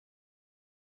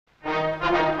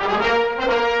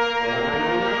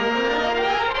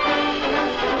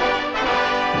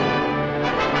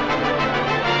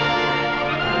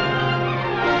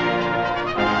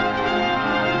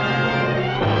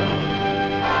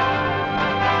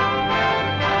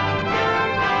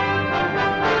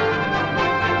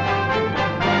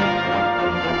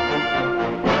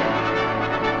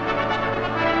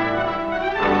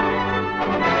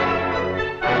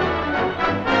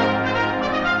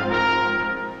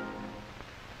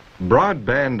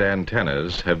Broadband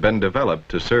antennas have been developed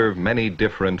to serve many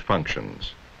different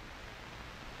functions.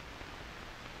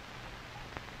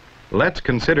 Let's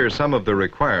consider some of the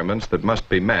requirements that must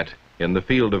be met in the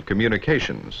field of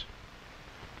communications.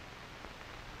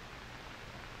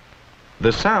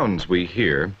 The sounds we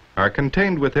hear are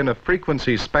contained within a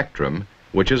frequency spectrum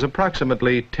which is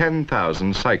approximately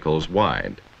 10,000 cycles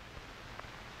wide.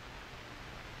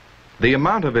 The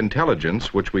amount of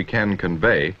intelligence which we can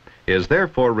convey is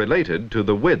therefore related to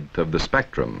the width of the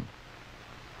spectrum.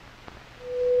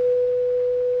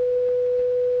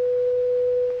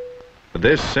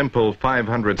 This simple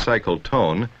 500 cycle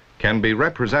tone can be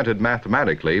represented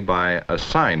mathematically by a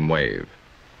sine wave.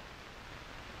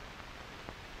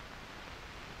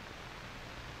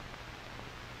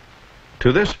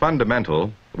 To this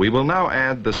fundamental, we will now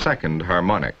add the second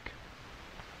harmonic.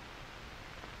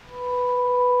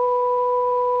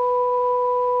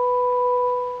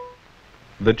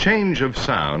 The change of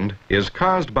sound is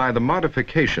caused by the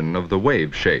modification of the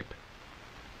wave shape.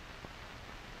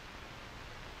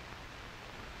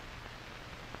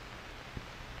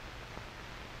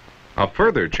 A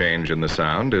further change in the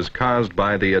sound is caused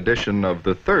by the addition of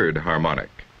the third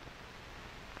harmonic.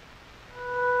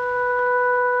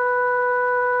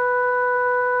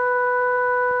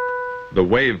 The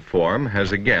waveform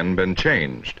has again been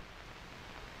changed.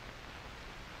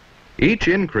 Each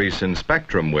increase in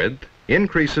spectrum width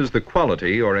increases the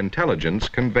quality or intelligence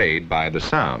conveyed by the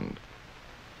sound.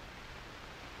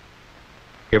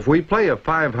 If we play a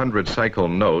 500 cycle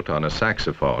note on a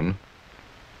saxophone,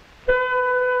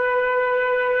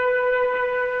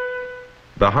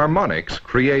 the harmonics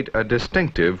create a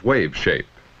distinctive wave shape.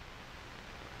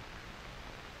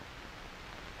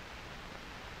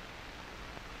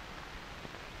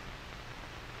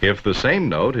 If the same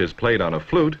note is played on a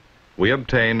flute, we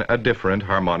obtain a different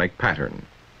harmonic pattern.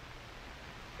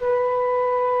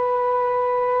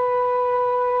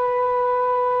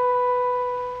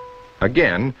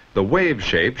 Again, the wave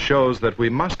shape shows that we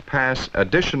must pass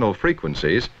additional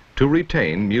frequencies to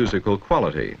retain musical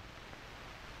quality.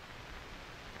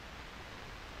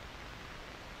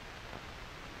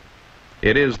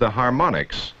 It is the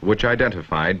harmonics which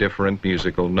identify different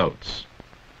musical notes.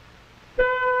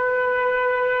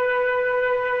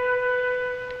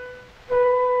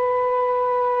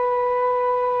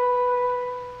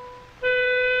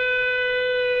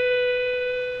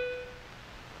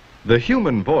 The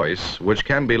human voice, which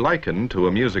can be likened to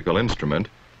a musical instrument,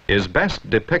 is best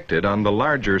depicted on the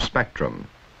larger spectrum.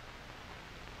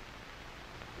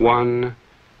 1,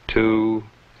 2,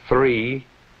 3,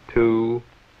 2,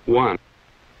 1.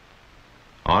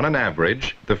 On an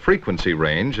average, the frequency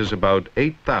range is about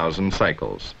 8,000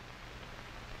 cycles.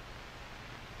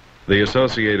 The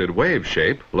associated wave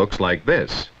shape looks like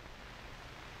this.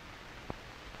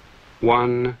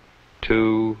 1,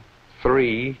 2,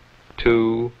 3,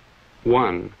 2,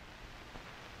 1.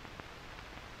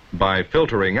 By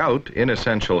filtering out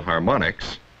inessential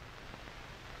harmonics,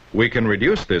 we can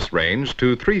reduce this range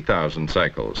to 3,000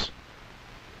 cycles.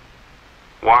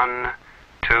 1,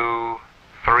 2,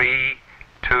 3,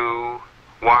 2,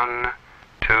 1,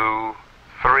 2,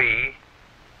 3.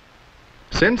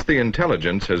 Since the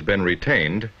intelligence has been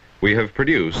retained, we have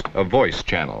produced a voice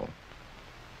channel.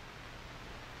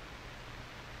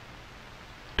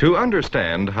 To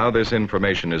understand how this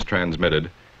information is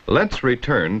transmitted, let's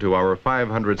return to our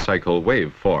 500 cycle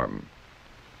waveform.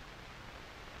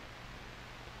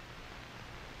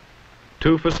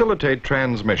 To facilitate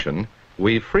transmission,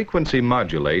 we frequency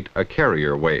modulate a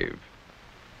carrier wave.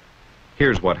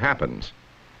 Here's what happens.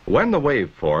 When the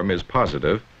waveform is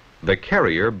positive, the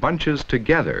carrier bunches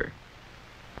together.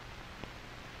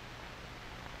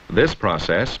 This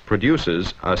process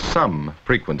produces a sum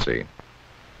frequency.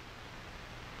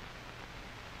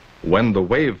 When the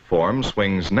waveform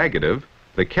swings negative,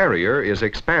 the carrier is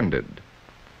expanded.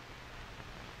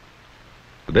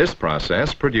 This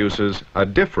process produces a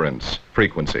difference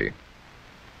frequency.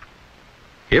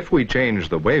 If we change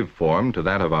the waveform to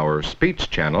that of our speech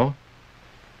channel,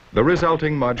 the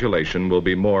resulting modulation will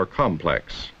be more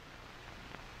complex.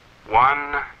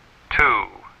 1, 2,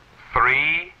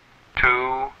 3,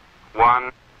 2,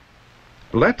 1.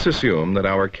 Let's assume that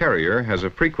our carrier has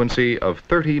a frequency of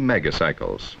 30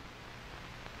 megacycles.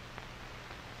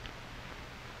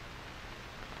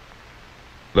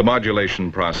 The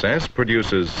modulation process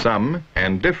produces sum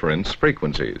and difference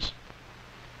frequencies.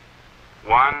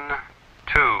 1,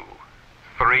 2,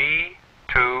 3,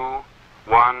 2,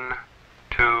 1,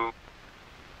 2.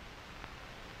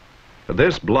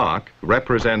 This block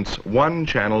represents one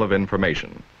channel of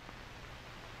information.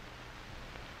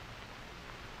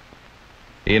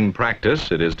 In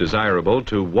practice, it is desirable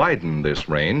to widen this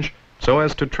range so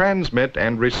as to transmit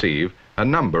and receive a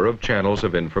number of channels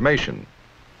of information.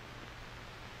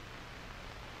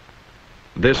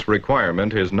 This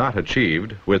requirement is not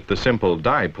achieved with the simple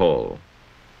dipole.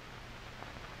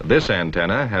 This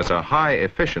antenna has a high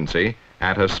efficiency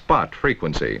at a spot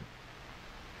frequency.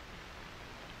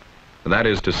 That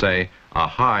is to say, a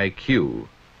high Q.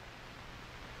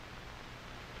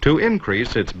 To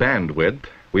increase its bandwidth,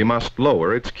 we must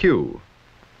lower its Q.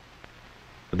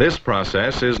 This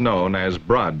process is known as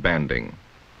broadbanding.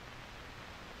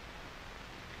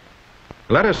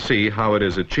 Let us see how it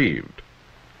is achieved.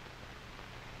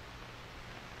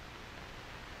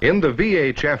 In the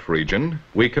VHF region,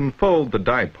 we can fold the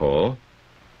dipole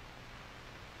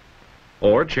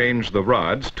or change the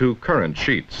rods to current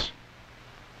sheets.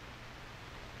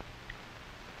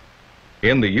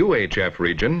 In the UHF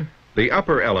region, the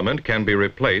upper element can be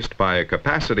replaced by a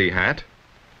capacity hat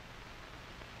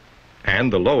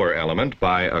and the lower element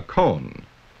by a cone.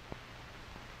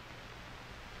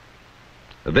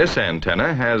 This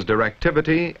antenna has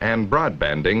directivity and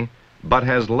broadbanding, but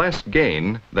has less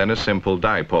gain than a simple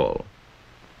dipole.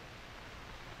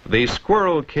 The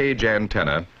squirrel cage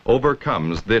antenna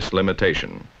overcomes this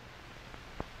limitation.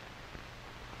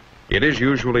 It is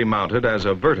usually mounted as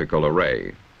a vertical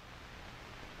array.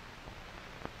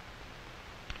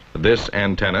 This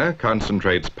antenna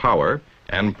concentrates power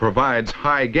and provides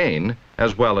high gain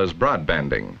as well as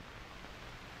broadbanding.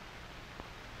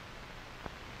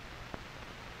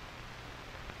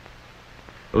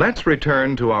 Let's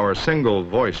return to our single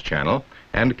voice channel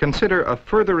and consider a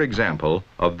further example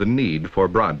of the need for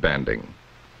broadbanding.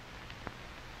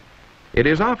 It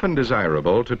is often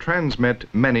desirable to transmit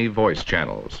many voice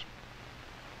channels.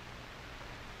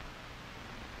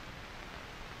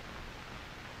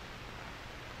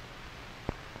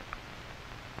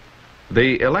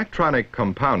 The electronic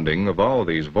compounding of all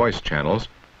these voice channels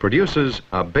produces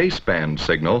a baseband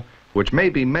signal which may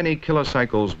be many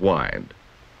kilocycles wide.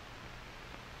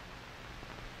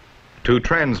 To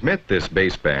transmit this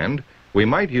baseband, we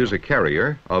might use a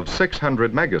carrier of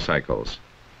 600 megacycles.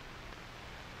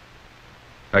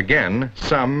 Again,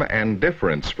 sum and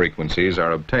difference frequencies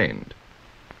are obtained.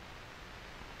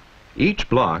 Each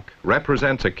block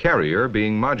represents a carrier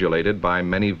being modulated by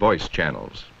many voice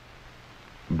channels.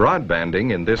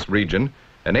 Broadbanding in this region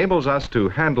enables us to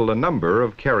handle a number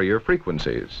of carrier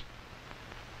frequencies.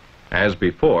 As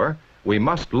before, we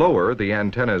must lower the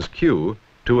antenna's Q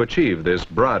to achieve this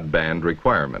broadband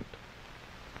requirement.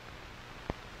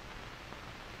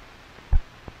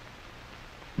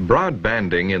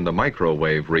 Broadbanding in the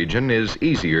microwave region is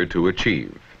easier to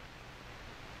achieve.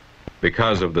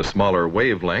 Because of the smaller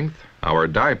wavelength, our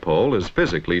dipole is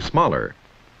physically smaller.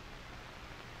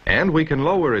 And we can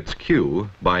lower its Q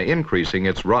by increasing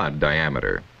its rod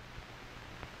diameter.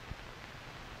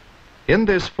 In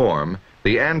this form,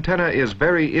 the antenna is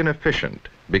very inefficient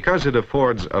because it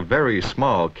affords a very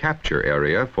small capture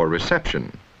area for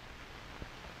reception.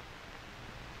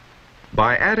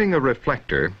 By adding a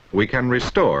reflector, we can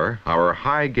restore our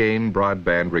high-gain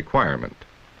broadband requirement.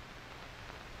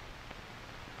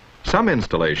 Some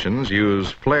installations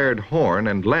use flared horn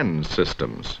and lens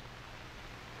systems.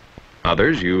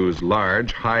 Others use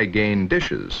large, high-gain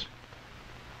dishes.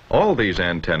 All these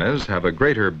antennas have a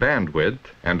greater bandwidth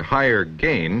and higher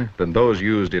gain than those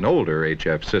used in older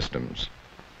HF systems.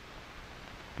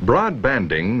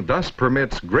 Broadbanding thus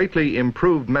permits greatly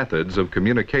improved methods of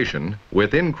communication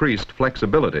with increased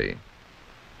flexibility.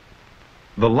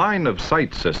 The line of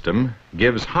sight system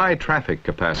gives high traffic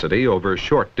capacity over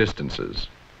short distances.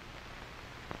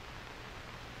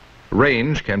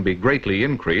 Range can be greatly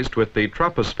increased with the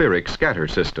tropospheric scatter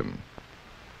system.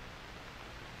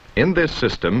 In this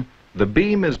system, the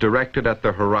beam is directed at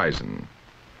the horizon.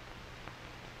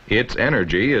 Its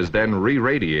energy is then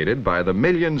re-radiated by the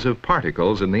millions of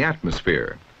particles in the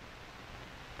atmosphere.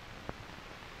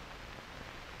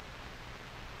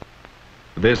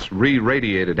 This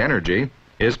re-radiated energy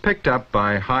is picked up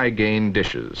by high-gain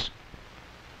dishes.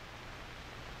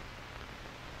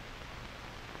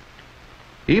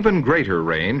 Even greater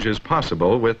range is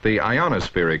possible with the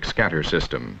ionospheric scatter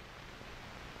system.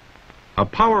 A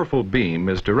powerful beam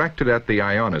is directed at the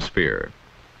ionosphere.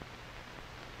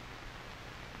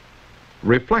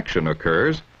 Reflection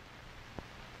occurs,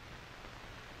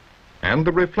 and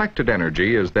the reflected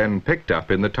energy is then picked up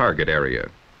in the target area.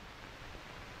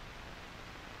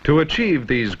 To achieve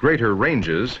these greater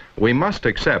ranges, we must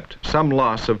accept some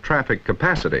loss of traffic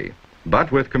capacity,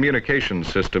 but with communication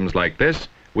systems like this,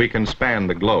 we can span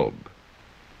the globe.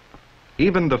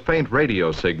 Even the faint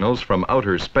radio signals from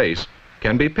outer space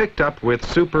can be picked up with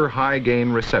super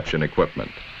high-gain reception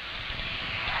equipment.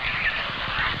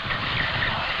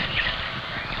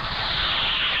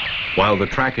 While the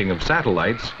tracking of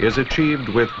satellites is achieved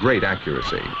with great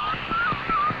accuracy.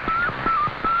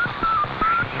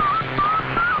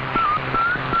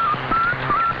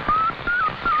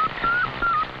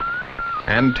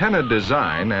 Antenna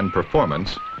design and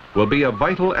performance will be a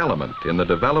vital element in the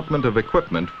development of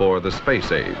equipment for the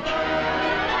space age.